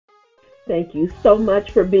Thank you so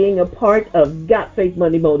much for being a part of Got Faith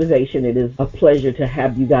Money Motivation. It is a pleasure to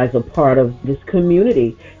have you guys a part of this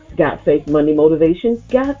community. Got Faith Money Motivation,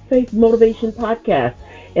 Got Faith Motivation Podcast,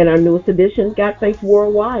 and our newest edition, Got Faith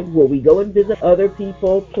Worldwide, where we go and visit other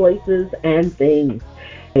people, places, and things.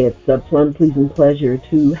 It's a plum pleasing pleasure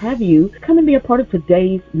to have you come and be a part of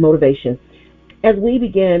today's motivation. As we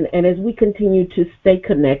begin and as we continue to stay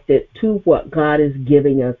connected to what God is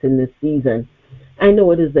giving us in this season, I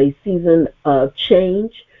know it is a season of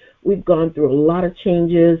change. We've gone through a lot of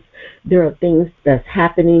changes. There are things that's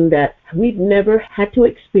happening that we've never had to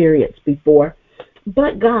experience before.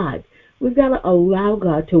 But God, we've got to allow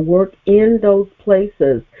God to work in those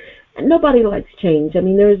places. Nobody likes change. I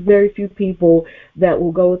mean, there's very few people that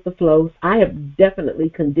will go with the flow. I have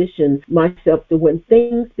definitely conditioned myself to when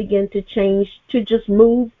things begin to change, to just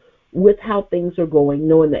move with how things are going,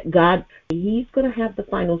 knowing that God, He's going to have the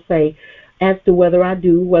final say as to whether I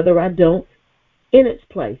do, whether I don't, in its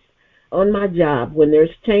place. On my job, when there's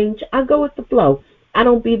change, I go with the flow. I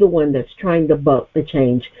don't be the one that's trying to buck the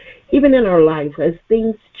change. Even in our life, as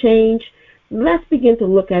things change, let's begin to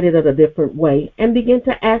look at it in a different way and begin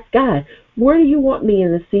to ask God, where do you want me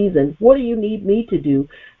in the season? What do you need me to do?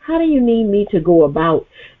 How do you need me to go about,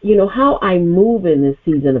 how I move in this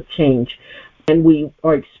season of change? And we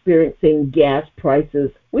are experiencing gas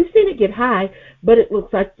prices. We've seen it get high, but it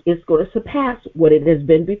looks like it's going to surpass what it has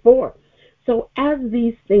been before. So as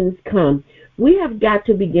these things come, we have got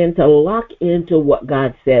to begin to lock into what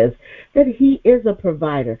God says, that He is a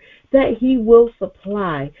provider, that He will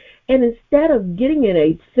supply. And instead of getting in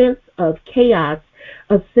a sense of chaos,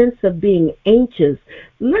 a sense of being anxious,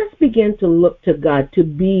 let's begin to look to God to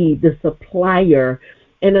be the supplier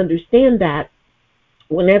and understand that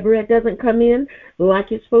whenever it doesn't come in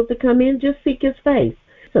like it's supposed to come in, just seek His face.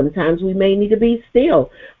 Sometimes we may need to be still,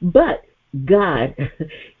 but God,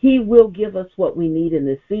 He will give us what we need in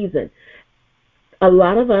this season. A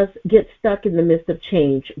lot of us get stuck in the midst of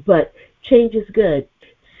change, but change is good.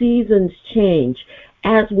 Seasons change.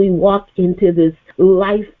 As we walk into this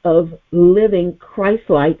life of living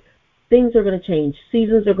Christ-like, things are going to change.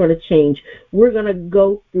 Seasons are going to change. We're going to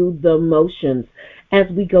go through the motions. As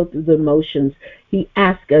we go through the motions, He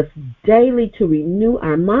asks us daily to renew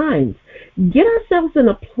our minds. Get ourselves in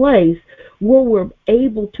a place where we're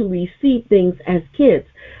able to receive things as kids.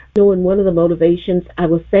 In one of the motivations, I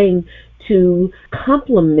was saying to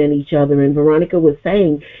compliment each other, and Veronica was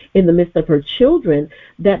saying in the midst of her children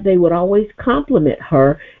that they would always compliment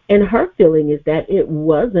her, and her feeling is that it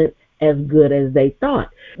wasn't as good as they thought.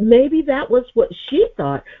 Maybe that was what she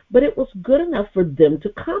thought, but it was good enough for them to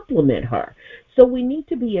compliment her. So we need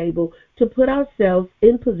to be able to put ourselves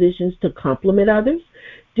in positions to compliment others,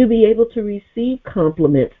 to be able to receive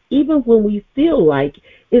compliments, even when we feel like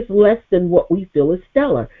it's less than what we feel is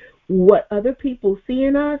stellar. What other people see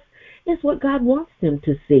in us is what God wants them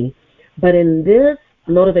to see. But in this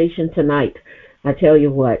motivation tonight, I tell you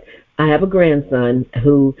what, I have a grandson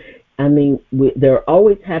who, they're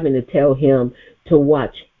always having to tell him to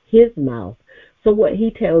watch his mouth. So what he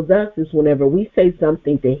tells us is whenever we say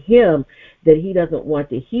something to him that he doesn't want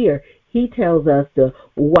to hear, he tells us to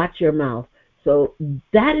watch your mouth. So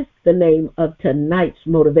that is the name of tonight's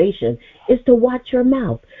motivation, is to watch your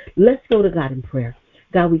mouth. Let's go to God in prayer.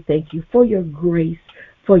 God, we thank you for your grace,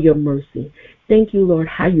 for your mercy. Thank you, Lord,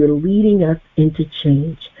 how you're leading us into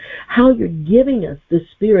change, how you're giving us the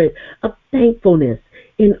spirit of thankfulness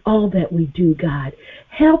in all that we do, God.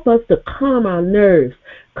 Help us to calm our nerves,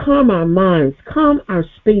 calm our minds, calm our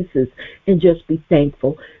spaces, and just be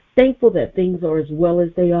thankful. Thankful that things are as well as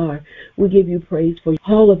they are. We give you praise for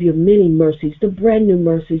all of your many mercies, the brand new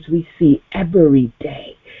mercies we see every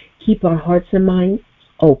day. Keep our hearts and minds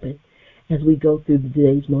open as we go through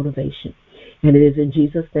today's motivation. And it is in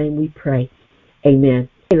Jesus' name we pray. Amen.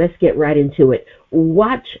 Okay, let's get right into it.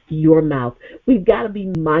 Watch your mouth. We've got to be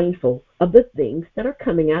mindful of the things that are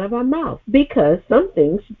coming out of our mouth because some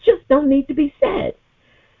things just don't need to be said.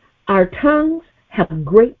 Our tongues have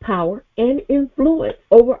great power and influence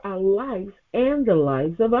over our lives and the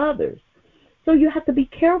lives of others. So you have to be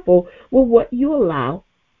careful with what you allow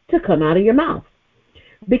to come out of your mouth.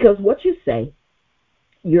 Because what you say,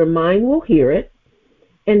 your mind will hear it,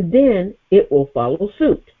 and then it will follow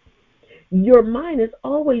suit. Your mind is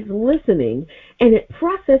always listening, and it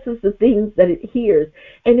processes the things that it hears,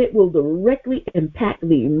 and it will directly impact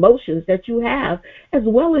the emotions that you have as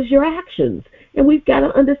well as your actions. And we've got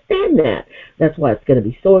to understand that. That's why it's going to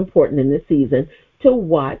be so important in this season to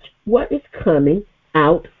watch what is coming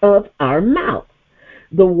out of our mouth.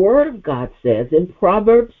 The Word of God says in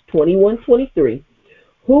Proverbs 21:23,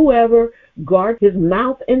 whoever guards his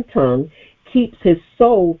mouth and tongue keeps his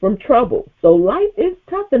soul from trouble. So life is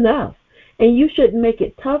tough enough, and you shouldn't make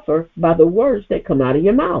it tougher by the words that come out of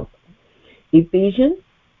your mouth. Ephesians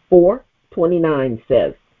 4:29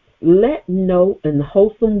 says, "Let no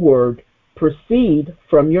unwholesome word proceed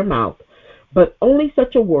from your mouth, but only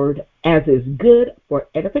such a word as is good for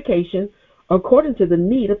edification according to the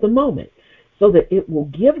need of the moment, so that it will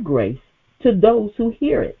give grace to those who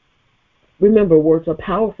hear it." Remember, words are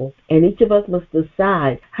powerful, and each of us must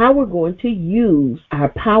decide how we're going to use our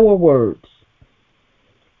power words.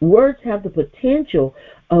 Words have the potential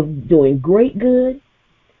of doing great good,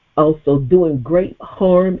 also doing great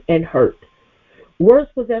harm and hurt. Words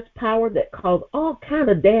possess power that cause all kind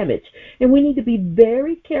of damage, and we need to be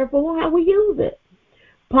very careful on how we use it.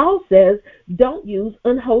 Paul says, don't use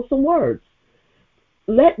unwholesome words.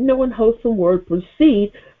 Let no unwholesome word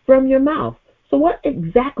proceed from your mouth. So what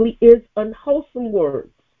exactly is unwholesome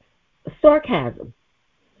words? Sarcasm.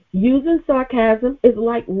 Using sarcasm is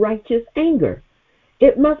like righteous anger.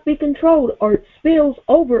 It must be controlled or it spills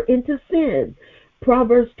over into sin.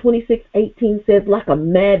 Proverbs 26:18 says, like a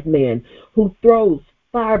madman who throws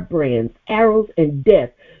firebrands, arrows, and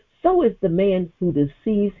death, so is the man who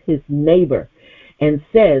deceives his neighbor and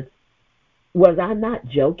says, was I not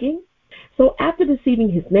joking? So after deceiving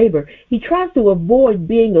his neighbor, he tries to avoid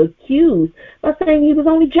being accused by saying he was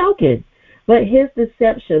only joking. But his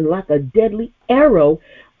deception, like a deadly arrow,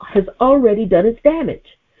 has already done its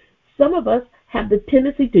damage. Some of us have the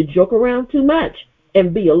tendency to joke around too much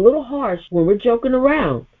and be a little harsh when we're joking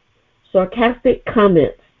around. Sarcastic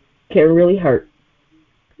comments can really hurt.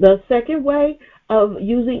 The second way of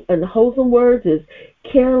using unwholesome words is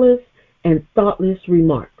careless and thoughtless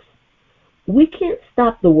remarks. We can't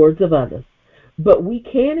stop the words of others, but we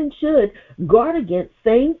can and should guard against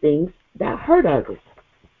saying things that hurt others.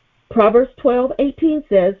 Proverbs 12:18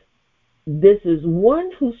 says, this is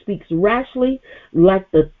one who speaks rashly like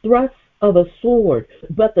the thrust of a sword,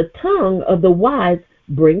 but the tongue of the wise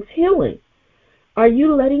brings healing. Are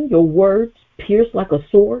you letting your words pierce like a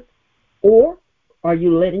sword, or are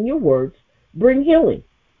you letting your words bring healing?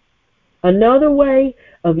 Another way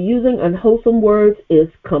of using unwholesome words is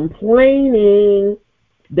complaining.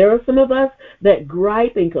 There are some of us that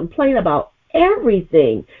gripe and complain about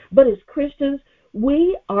everything, but as Christians,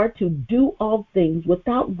 we are to do all things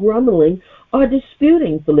without grumbling or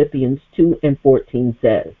disputing, Philippians 2:14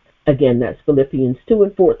 says. Again, that's Philippians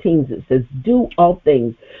 2:14. It says, do all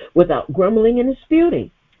things without grumbling and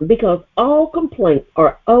disputing, because all complaints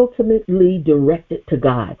are ultimately directed to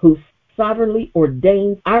God, who sovereignly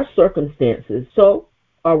ordains our circumstances. So,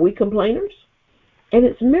 are we complainers? And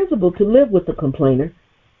it's miserable to live with a complainer.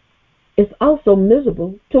 It's also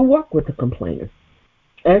miserable to work with a complainer.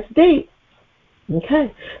 That's deep.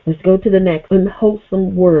 Okay, let's go to the next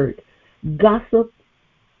unwholesome word, gossip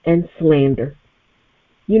and slander.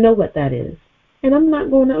 You know what that is, and I'm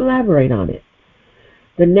not going to elaborate on it.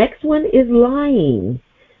 The next one is lying.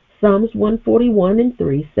 Psalms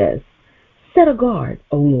 141:3 says, set a guard,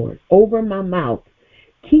 O Lord, over my mouth.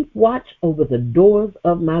 Keep watch over the doors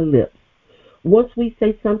of my lips. Once we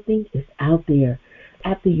say something, it's out there.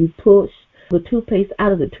 After you push the toothpaste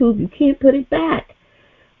out of the tube, you can't put it back.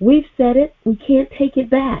 We've said it, we can't take it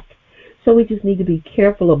back. So we just need to be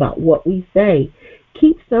careful about what we say.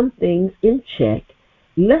 Keep some things in check,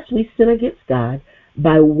 lest we sin against God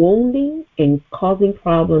by wounding and causing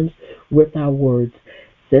problems with our words.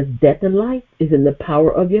 It says death and life is in the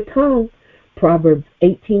power of your tongue. Proverbs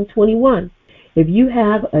 18:21. If you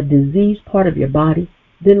have a diseased part of your body,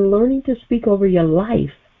 then learning to speak over your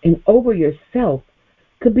life and over yourself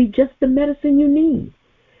could be just the medicine you need.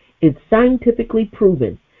 It's scientifically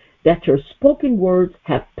proven that your spoken words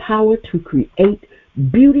have power to create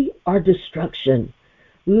beauty or destruction,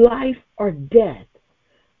 life or death.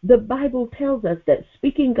 The Bible tells us that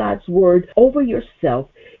speaking God's word over yourself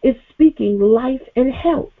is speaking life and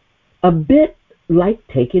health, a bit like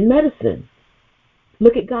taking medicine.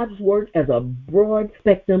 Look at God's word as a broad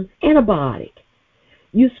spectrum antibiotic.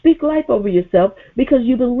 You speak life over yourself because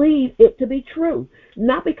you believe it to be true,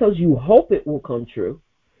 not because you hope it will come true.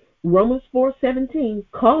 Romans 4:17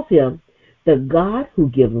 calls him the God who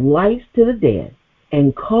gives life to the dead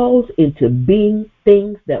and calls into being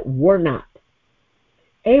things that were not.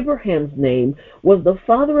 Abraham's name was the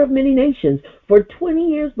father of many nations for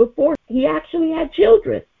 20 years before he actually had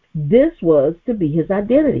children. This was to be his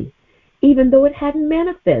identity, even though it hadn't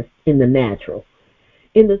manifested in the natural.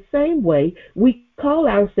 In the same way, we call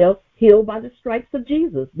ourselves healed by the stripes of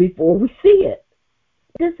Jesus before we see it.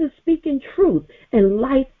 This is speaking truth and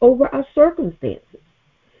life over our circumstances.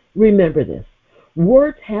 Remember this.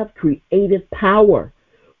 Words have creative power.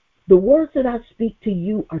 The words that I speak to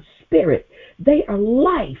you are spirit. They are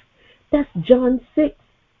life. That's John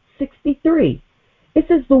 6:63. It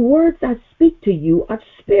says, the words I speak to you are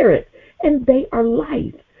spirit, and they are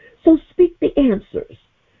life. So speak the answers.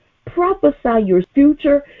 Prophesy your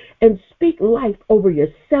future and speak life over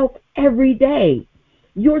yourself every day.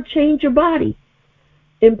 You'll change your body.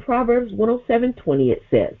 In Proverbs 107:20 it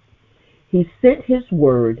says, He sent His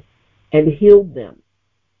word and healed them.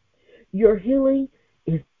 Your healing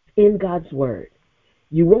is in God's word.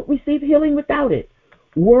 You won't receive healing without it.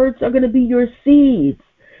 Words are going to be your seeds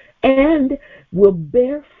and will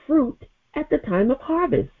bear fruit at the time of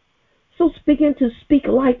harvest. So begin to speak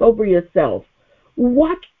life over yourself.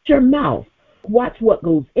 Watch your mouth. Watch what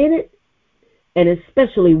goes in it, and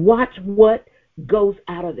especially watch what goes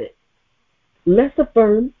out of it. Let's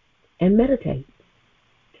affirm and meditate.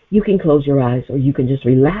 You can close your eyes or you can just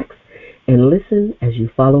relax and listen as you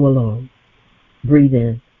follow along. Breathe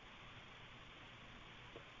in.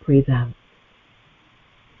 Breathe out.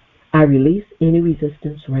 I release any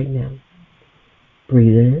resistance right now.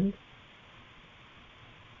 Breathe in.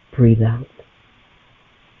 Breathe out.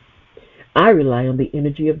 I rely on the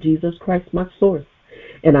energy of Jesus Christ, my source,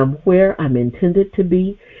 and I'm where I'm intended to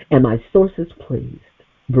be, and my source is pleased.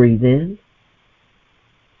 Breathe in.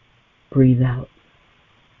 Breathe out.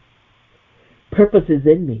 Purpose is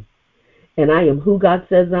in me, and I am who God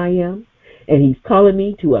says I am, and He's calling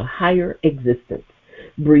me to a higher existence.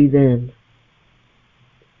 Breathe in.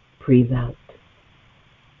 Breathe out.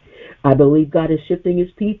 I believe God is shifting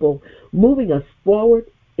His people, moving us forward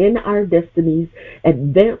in our destinies,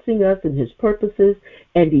 advancing us in His purposes,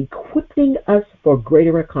 and equipping us for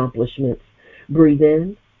greater accomplishments. Breathe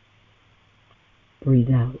in.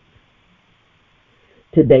 Breathe out.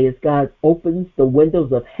 Today, as God opens the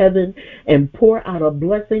windows of heaven and pour out a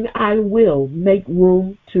blessing, I will make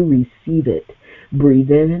room to receive it.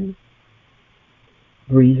 Breathe in.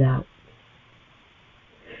 Breathe out.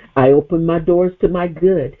 I open my doors to my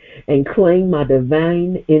good and claim my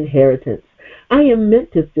divine inheritance. I am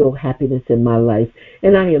meant to feel happiness in my life,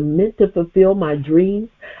 and I am meant to fulfill my dreams.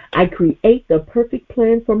 I create the perfect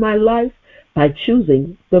plan for my life by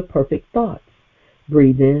choosing the perfect thoughts.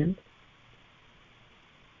 Breathe in.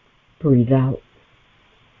 Breathe out.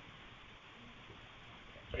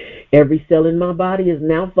 Every cell in my body is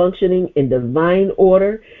now functioning in divine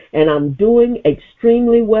order, and I'm doing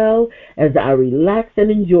extremely well as I relax and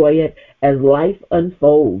enjoy it as life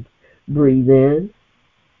unfolds. Breathe in.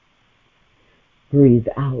 Breathe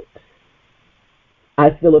out.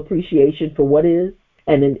 I feel appreciation for what is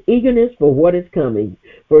and an eagerness for what is coming.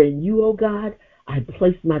 For in you, O God, I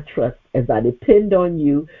place my trust as I depend on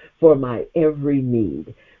you for my every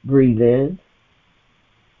need. Breathe in.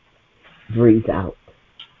 Breathe out.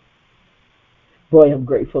 Boy, I'm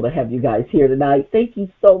grateful to have you guys here tonight. Thank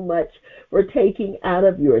you so much for taking out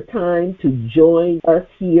of your time to join us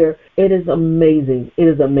here. It is amazing. It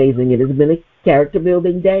is amazing. It has been a character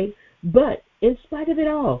building day, but in spite of it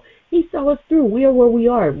all, He saw us through. We are where we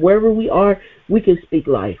are. Wherever we are, we can speak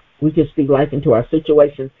life. We can speak life into our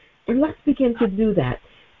situations. And let's begin to do that.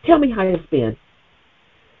 Tell me how it's been.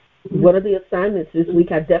 One of the assignments this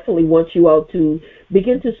week, I definitely want you all to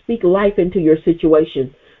begin to speak life into your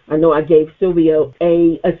situation. I know I gave Sylvia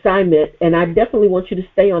a assignment, and I definitely want you to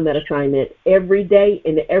stay on that assignment every day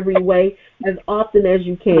in every way, as often as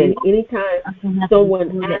you can. Anytime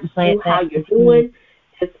someone asks you how you're doing,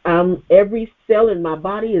 it's, every cell in my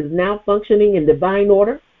body is now functioning in divine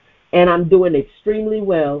order, and I'm doing extremely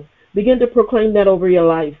well. Begin to proclaim that over your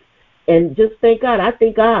life. And just thank God. I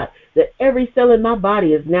thank God that every cell in my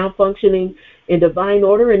body is now functioning in divine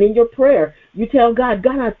order. And in your prayer, you tell God,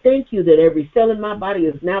 God, I thank you that every cell in my body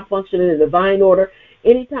is now functioning in divine order.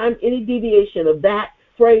 Anytime, any deviation of that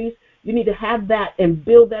phrase, you need to have that and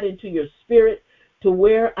build that into your spirit to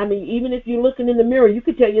where, I mean, even if you're looking in the mirror, you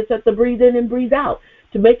could tell yourself to breathe in and breathe out,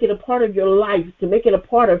 to make it a part of your life, to make it a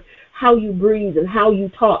part of how you breathe and how you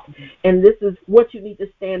talk. And this is what you need to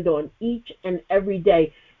stand on each and every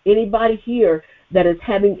day. Anybody here that is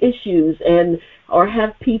having issues and or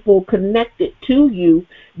have people connected to you,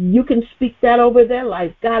 you can speak that over their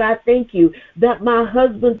life. God, I thank you that my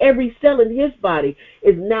husband, every cell in his body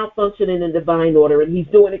is now functioning in divine order, and he's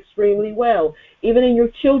doing extremely well. Even in your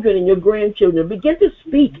children and your grandchildren, begin to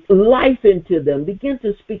speak life into them. Begin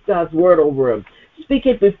to speak God's word over them. Speak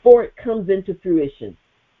it before it comes into fruition.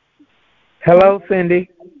 Hello, Cindy.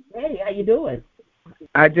 Hey, how you doing?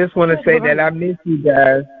 I just want to say that I miss you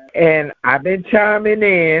guys, and I've been chiming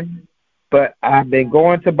in, but I've been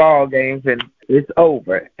going to ball games, and it's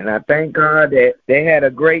over. And I thank God that they had a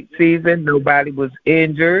great season. Nobody was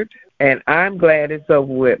injured, And I'm glad it's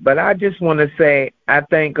over with. But I just want to say I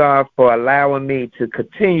thank God for allowing me to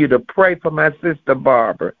continue to pray for my sister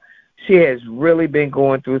Barbara. She has really been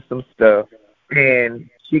going through some stuff. And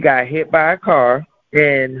she got hit by a car,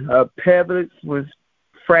 and her pelvis was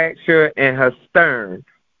fractured and her sternum.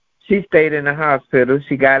 She stayed in the hospital.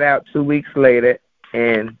 She got out 2 weeks later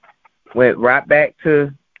and went right back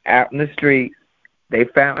to out in the street. They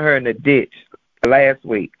found her in a ditch last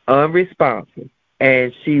week, unresponsive.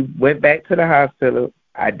 And she went back to the hospital.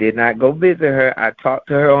 I did not go visit her. I talked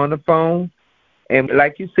to her on the phone. And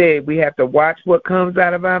like you said, we have to watch what comes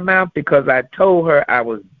out of our mouth because I told her I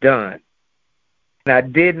was done. And I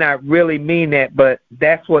did not really mean that, but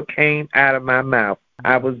that's what came out of my mouth.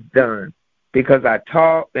 I was done because I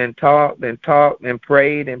talked and talked and talked and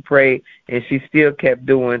prayed, and she still kept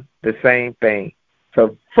doing the same thing.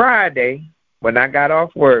 So Friday, when I got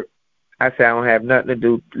off work, I said, I don't have nothing to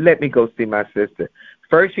do. Let me go see my sister.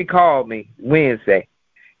 First, she called me Wednesday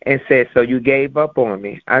and said, so you gave up on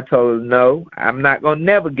me. I told her, no, I'm not going to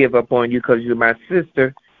never give up on you because you're my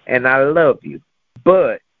sister and I love you.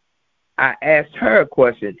 But I asked her a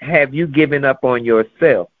question, have you given up on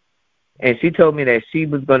yourself? And she told me that she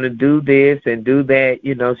was going to do this and do that.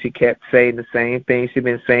 You know, she kept saying the same thing she'd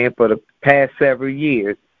been saying for the past several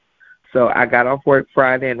years. So I got off work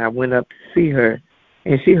Friday and I went up to see her.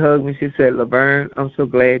 And she hugged me. She said, Laverne, I'm so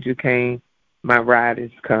glad you came. My ride is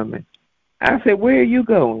coming. I said, where are you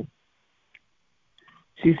going?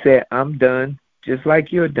 She said, I'm done, just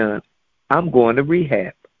like you're done. I'm going to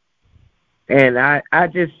rehab. And I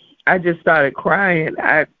just started crying.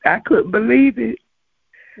 I couldn't believe it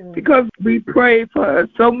because we prayed for her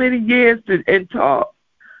so many years and talked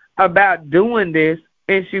about doing this,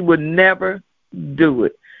 and she would never do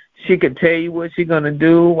it. She could tell you what she's going to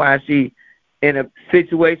do while she in a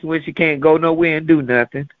situation where she can't go nowhere and do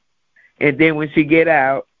nothing. And then when she get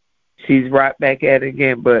out, she's right back at it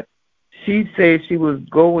again. But she said she was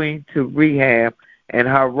going to rehab, and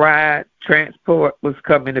her ride transport was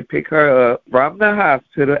coming to pick her up from the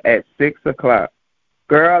hospital at 6 o'clock.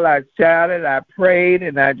 Girl, I shouted, I prayed,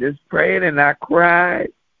 and I just prayed, and I cried.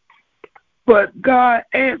 But God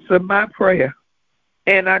answered my prayer.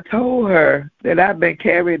 And I told her that I've been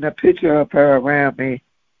carrying a picture of her around me.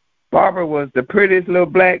 Barbara was the prettiest little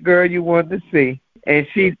black girl you wanted to see, and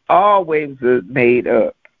she always was made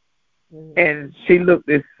up. And she looked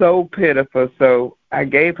so pitiful, so I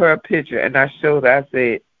gave her a picture, and I showed her, I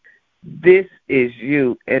said, this is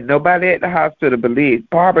you. And nobody at the hospital believed,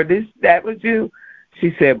 Barbara, that was you?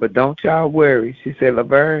 She said, but don't y'all worry. She said,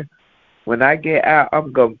 Laverne, when I get out,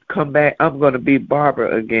 I'm going to come back. I'm going to be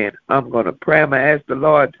Barbara again. I'm going to pray. I'm going to ask the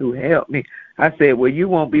Lord to help me. I said, well, you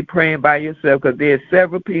won't be praying by yourself because there's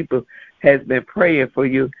several people has been praying for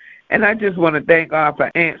you. And I just want to thank God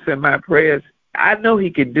for answering my prayers. I know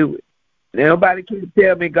he can do it. Nobody can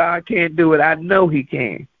tell me God can't do it. I know he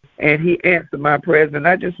can. And he answered my prayers. And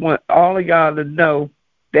I just want all of y'all to know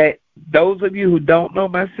that those of you who don't know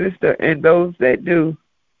my sister and those that do,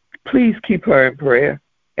 please keep her in prayer,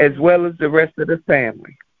 as well as the rest of the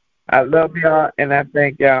family. I love y'all, and I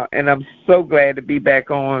thank y'all, and I'm so glad to be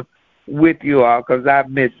back on with you all because I've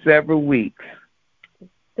missed several weeks.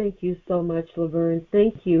 Thank you so much, Laverne.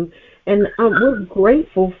 Thank you. And we're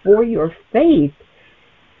grateful for your faith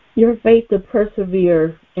to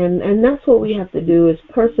persevere. And that's what we have to do is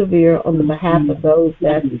persevere on the behalf of those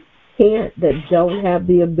that that don't have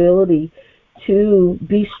the ability to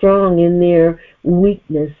be strong in their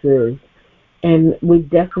weaknesses. And we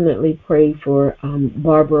definitely pray for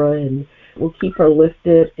Barbara, and we'll keep her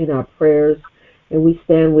lifted in our prayers. And we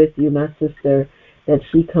stand with you, my sister, that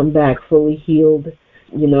she come back fully healed.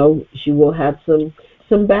 You know, she will have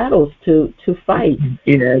some battles to fight,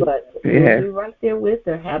 but we'll be right there with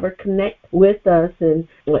her. Have her connect with us. And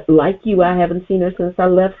like you, I haven't seen her since I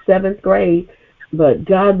left 7th grade. But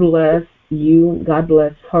God bless you. God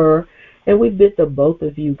bless her. And we bid the both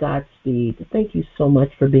of you Godspeed. Thank you so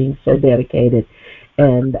much for being so dedicated.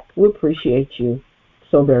 And we appreciate you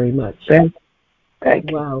so very much. Thank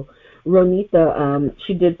you. Wow. Ronita,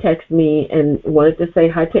 she did text me and wanted to say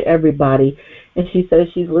hi to everybody. And she says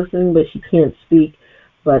she's listening, but she can't speak.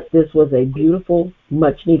 But this was a beautiful,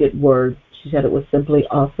 much-needed word. She said it was simply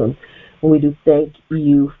awesome. And we do thank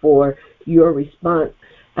you for your response.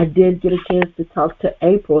 I did get a chance to talk to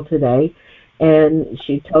April today, and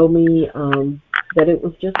she told me that it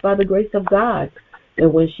was just by the grace of God.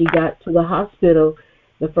 And when she got to the hospital,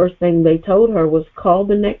 the first thing they told her was call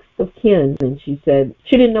the next of kin. And she said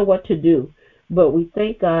she didn't know what to do. But we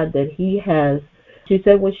thank God that he has. She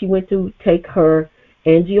said when she went to take her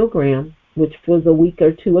angiogram, which was a week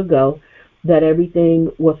or two ago, that everything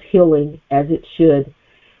was healing as it should.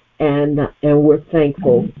 and we're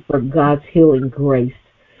thankful for God's healing grace,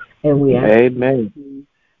 and we ask Amen.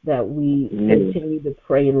 that we Yes. continue to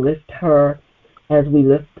pray and lift her as we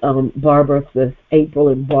lift Barbara, this April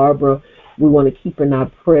and Barbara. We want to keep in our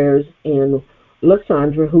prayers, and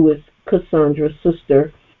Lysandra, who is Cassandra's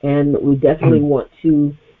sister, and we definitely want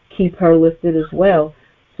to keep her lifted as well.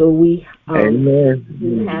 So we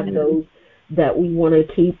do have Amen. those that we want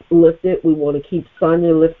to keep lifted. We want to keep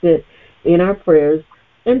Sonia lifted in our prayers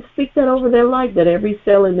and speak that over their life, that every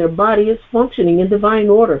cell in their body is functioning in divine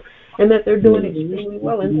order and that they're doing extremely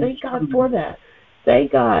well. And thank God for that.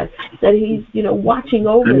 Thank God that He's, watching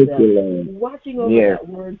over Thank you, them, Lord. watching over Yes. that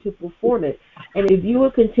word to perform it. And if you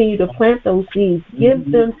will continue to plant those seeds,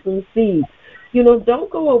 give them some seeds. Don't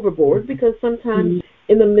go overboard, because sometimes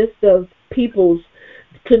in the midst of people's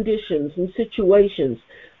conditions and situations,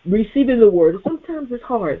 receiving the word, sometimes it's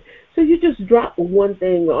hard. So you just drop one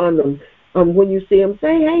thing on them. When you see them,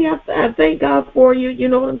 say, "Hey, I thank God for you." You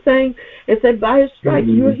know what I'm saying? And say, "By His stripes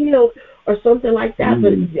you're Mhm. healed," or something like that.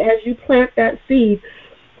 But Mhm. as you plant that seed,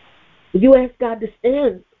 you ask God to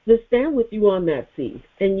stand with you on that seed,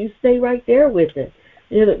 and you stay right there with it.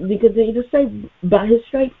 Because then you just say, "By His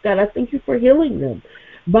stripes, God, I thank you for healing them.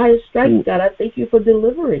 By His stripes, Mm. God, I thank you for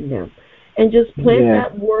delivering them." And just plant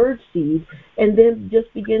Yes. that word seed, and then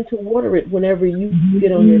just begin to water it whenever you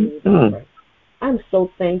get on your knees and Mm. pray. I'm so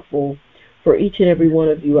thankful for each and every one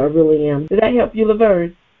of you. I really am. Did that help you,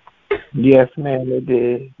 Laverne? Yes, ma'am, it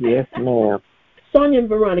did. Yes, ma'am. Sonia and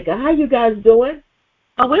Veronica, how you guys doing?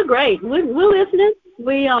 Oh, we're great. We're listening.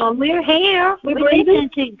 We're here. We're breathing. Listening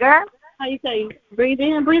to you, girl. How you say? Breathe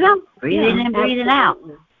in and breathe out. Breathe in Yeah, and breathing out.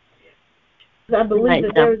 absolutely. I believe Right.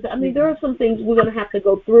 that So. there are some things we're going to have to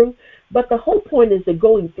go through, but the whole point is that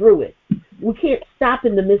going through it. We can't stop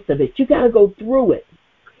in the midst of it. You got to go through it.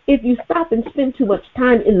 If you stop and spend too much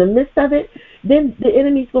time in the midst of it, then the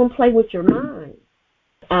enemy's going to play with your mind.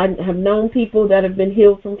 I have known people that have been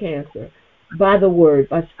healed from cancer by the word,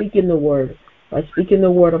 by speaking the word, by speaking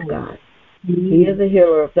the word of God. He is a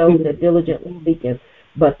healer of those that diligently seek Him.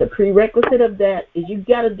 But the prerequisite of that is you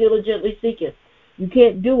got to diligently seek Him. You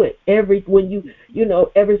can't do it every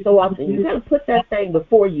so often. You got to put that thing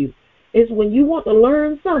before you. It's when you want to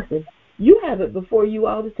learn something, you have it before you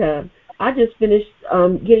all the time. I just finished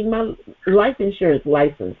getting my life insurance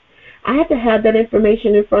license. I have to have that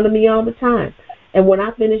information in front of me all the time. And when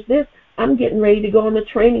I finish this, I'm getting ready to go on the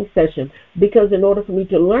training session, because in order for me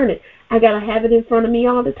to learn it, I got to have it in front of me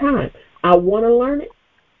all the time. I want to learn it,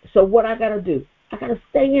 so what I got to do? I got to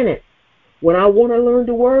stay in it. When I want to learn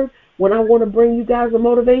the word, when I want to bring you guys a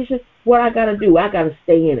motivation, what I got to do? I got to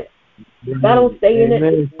stay in it. If I don't stay in it,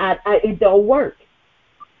 Amen. it don't work.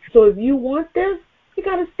 So if you want this, you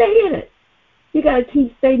got to stay in it. You got to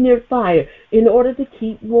stay near fire in order to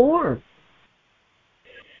keep warm.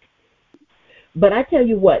 But I tell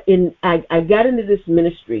you what, I got into this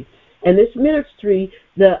ministry, and this ministry,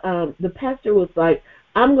 the pastor was like,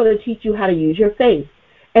 "I'm going to teach you how to use your faith."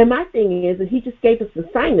 And my thing is that he just gave us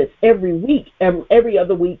assignments every week, every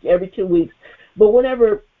other week, every 2 weeks. But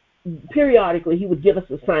whenever, periodically, he would give us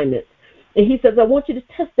assignments. And he says, "I want you to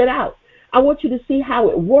test it out. I want you to see how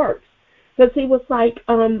it works." Because he was like,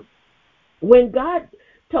 when God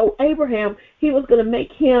told Abraham He was going to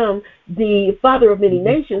make him the father of many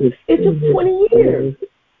nations, it took 20 years.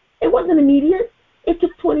 It wasn't immediate. It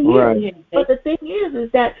took 20 years. Right. But the thing is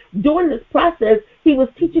that during this process, He was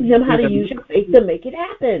teaching him how to use your faith to make it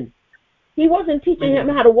happen. He wasn't teaching him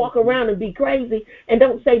how to walk around and be crazy and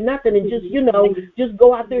don't say nothing and just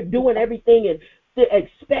go out there doing everything and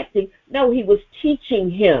expecting. No, He was teaching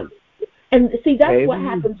him. And see, that's what Amen.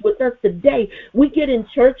 happens with us today. We get in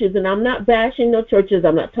churches, and I'm not bashing no churches.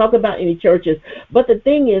 I'm not talking about any churches. But the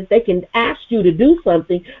thing is, they can ask you to do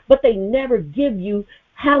something, but they never give you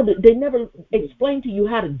they never explain to you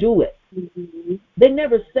how to do it. They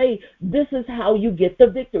never say, "This is how you get the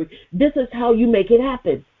victory. This is how you make it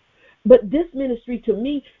happen." But this ministry to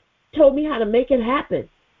me told me how to make it happen.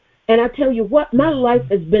 And I tell you what, my life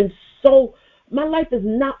has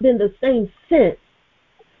not been the same since.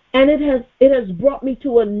 And it has brought me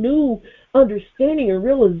to a new understanding and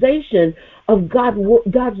realization of God's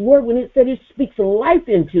word. When it said it speaks life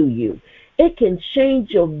into you, it can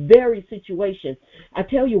change your very situation. I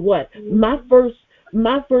tell you what, my first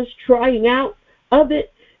trying out of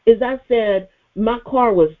it is, I said my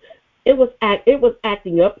car was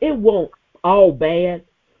acting up. It won't all bad,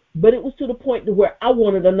 but it was to the point to where I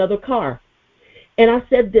wanted another car. And I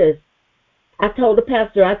said this, I told the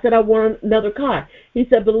pastor, I said, "I want another car." He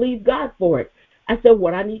said, "Believe God for it." I said,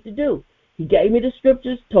 "What I need to do?" He gave me the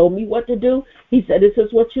scriptures, told me what to do. He said, "This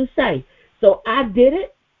is what you say." So I did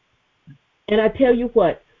it, and I tell you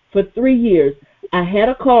what, For 3 years, I had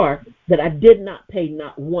a car that I did not pay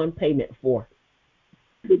not one payment for.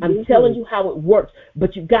 I'm telling you how it works,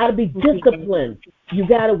 but you got to be disciplined. You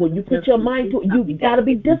got to, when you put your mind to it, you got to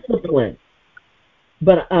be disciplined.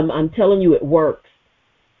 But I'm telling you, it works.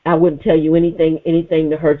 I wouldn't tell you anything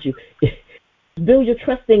to hurt you. Build your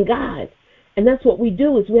trust in God, and that's what we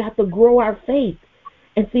do. Is we have to grow our faith,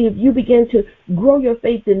 and see if you begin to grow your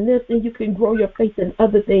faith in this, then you can grow your faith in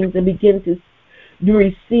other things and begin to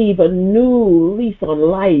receive a new lease on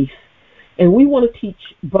life. And we want to teach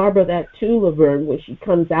Barbara that too, Laverne, when she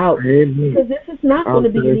comes out, Amen. because this is not going to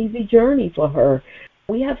be an Okay. easy journey for her.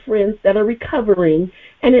 We have friends that are recovering,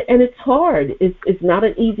 and it's hard. It's not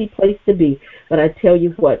an easy place to be. But I tell you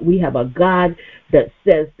what, we have a God that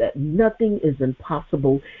says that nothing is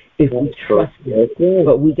impossible if we trust Him. Okay.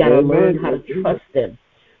 But we got to learn how to Amen. trust Him.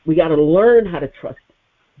 We got to learn how to trust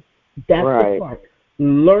Him. That's the Right. part.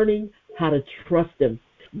 Learning how to trust Him.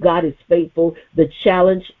 God is faithful. The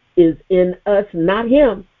challenge is in us, not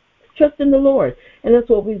Him. Trust in the Lord. And that's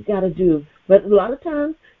what we've got to do. But a lot of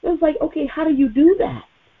times, it's like, okay, how do you do that?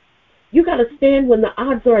 You got to stand when the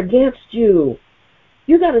odds are against you.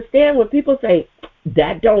 You got to stand when people say,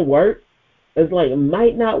 that don't work. It's like, it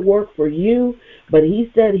might not work for you, but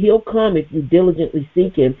He said He'll come if you diligently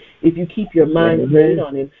seek Him, if you keep your mind stayed Amen.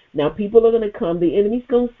 on Him. Now, people are going to come. The enemy's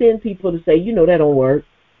going to send people to say, that don't work.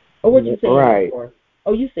 Or what you saying that Right. for?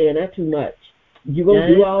 Oh, you saying that too much. You going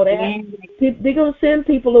to do all that? They're going to send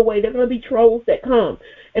people away. They're going to be trolls that come.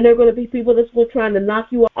 And they're going to be people that's going to try to knock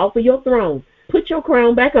you off of your throne. Put your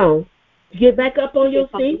crown back on. Get back up on your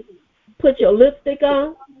seat. Put your lipstick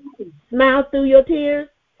on. Smile through your tears.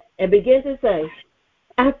 And begin to say,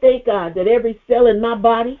 I thank God that every cell in my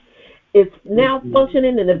body is now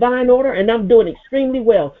functioning in divine order, and I'm doing extremely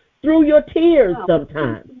well. Through your tears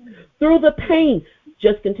sometimes, through the pain,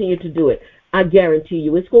 just continue to do it. I guarantee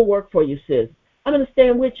you it's going to work for you, sis. I'm going to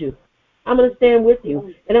stand with you. I'm going to stand with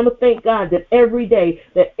you. And I'm going to thank God that every day,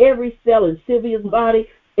 that every cell in Sylvia's body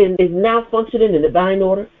is now functioning in divine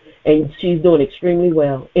order, and she's doing extremely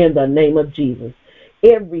well in the name of Jesus.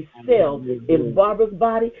 Every cell in Barbara's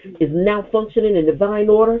body is now functioning in divine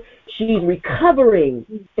order. She's recovering,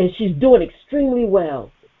 and she's doing extremely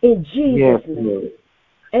well in Jesus' Yes, name. Lord.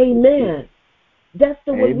 Amen. That's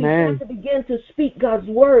the way we got Amen. to begin to speak God's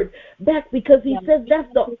word back, because He says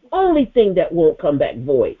that's the only thing that won't come back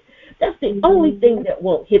void. That's the only thing that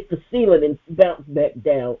won't hit the ceiling and bounce back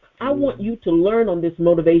down. I want you to learn on this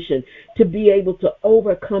motivation to be able to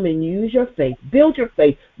overcome and use your faith, build your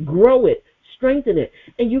faith, grow it, strengthen it.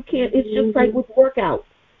 And you can't, it's just like with workout.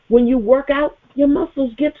 When you work out, your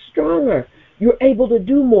muscles get stronger. You're able to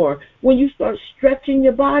do more. When you start stretching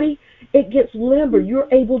your body, it gets limber. You're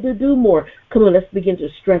able to do more. Come on, let's begin to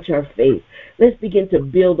stretch our faith. Let's begin to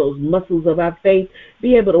build those muscles of our faith,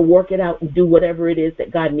 be able to work it out and do whatever it is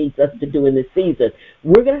that God needs us to do in this season.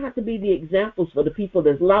 We're going to have to be the examples for the people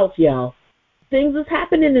that's lost, y'all. Things is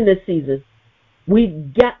happening in this season.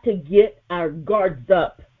 We've got to get our guards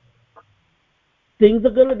up. Things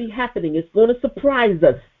are going to be happening. It's going to surprise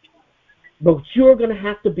us. But you're going to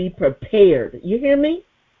have to be prepared. You hear me?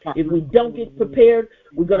 If we don't get prepared,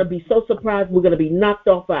 we're going to be so surprised we're going to be knocked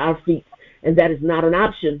off of our feet. And that is not an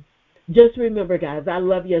option. Just remember, guys, I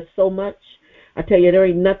love you so much. I tell you, there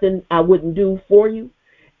ain't nothing I wouldn't do for you.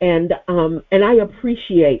 And I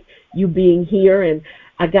appreciate you being here. And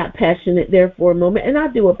I got passionate there for a moment. And I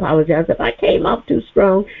do apologize if I came off too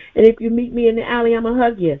strong. And if you meet me in the alley, I'm going to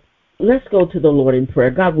hug you. Let's go to the Lord in prayer.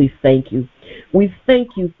 God, we thank you. We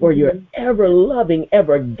thank you for your ever loving,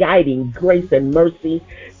 ever guiding grace and mercy.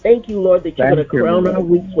 Thank you, Lord, that you're going to Thank you, crown our Lord.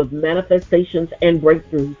 weeks with manifestations and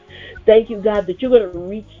breakthroughs. Thank you, God, that you're going to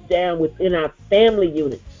reach down within our family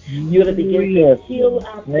units. You're going to begin to Yes, heal Lord.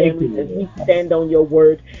 our Thank families you, as we Lord. stand on your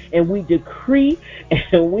word, and we decree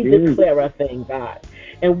and we Yes, declare a thing, God.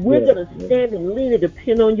 And we're yes, going to Lord. stand and lean and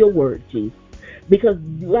depend on your word, Jesus. Because,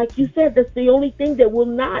 like you said, that's the only thing that will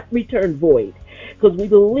not return void. Because we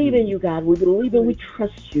believe in you, God. We believe and we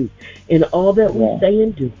trust you in all that we Yes, say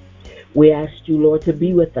and do. We ask you, Lord, to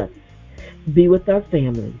be with us, be with our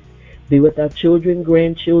families, be with our children,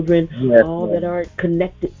 grandchildren, yes, all that Lord. are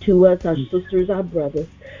connected to us, our sisters, our brothers.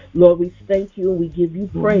 Lord, we thank you and we give you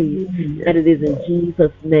praise. Yes, And it is in Lord.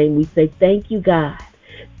 Jesus' name we say, thank you, God.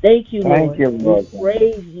 Thank you, Thank Lord. you, We Lord.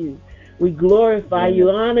 praise you. We glorify Yes. you,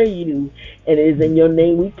 honor you. And it is in your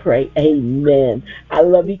name we pray. Amen. I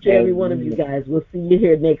love each and every one of you Amen. guys. We'll see you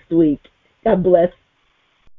here next week. God bless.